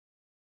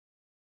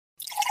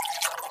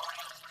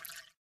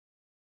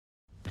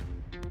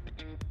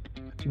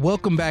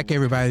Welcome back,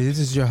 everybody. This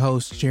is your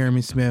host,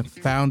 Jeremy Smith,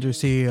 founder,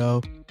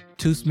 CEO,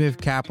 Two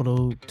Smith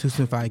Capital, Two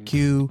Smith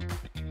IQ.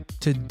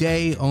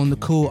 Today on the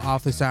cool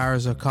office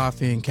hours of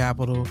Coffee and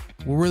Capital,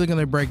 we're really going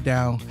to break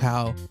down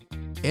how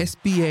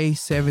SBA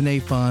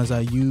 7A funds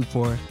are used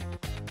for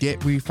debt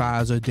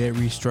refis or debt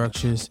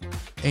restructures.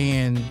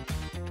 And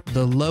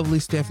the lovely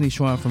Stephanie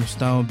Schwandt from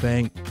Stone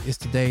Bank is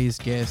today's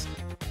guest.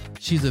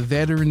 She's a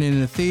veteran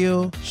in the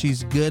field.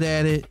 She's good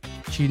at it.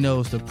 She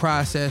knows the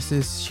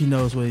processes. She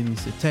knows what it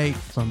needs to take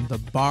from the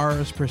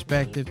borrower's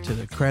perspective to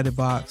the credit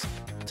box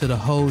to the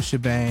whole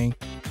shebang.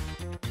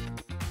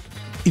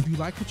 If you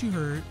like what you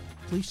heard,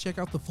 please check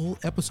out the full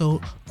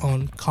episode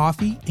on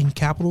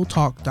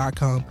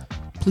coffeeandcapitaltalk.com.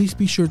 Please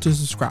be sure to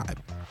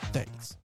subscribe. Thanks.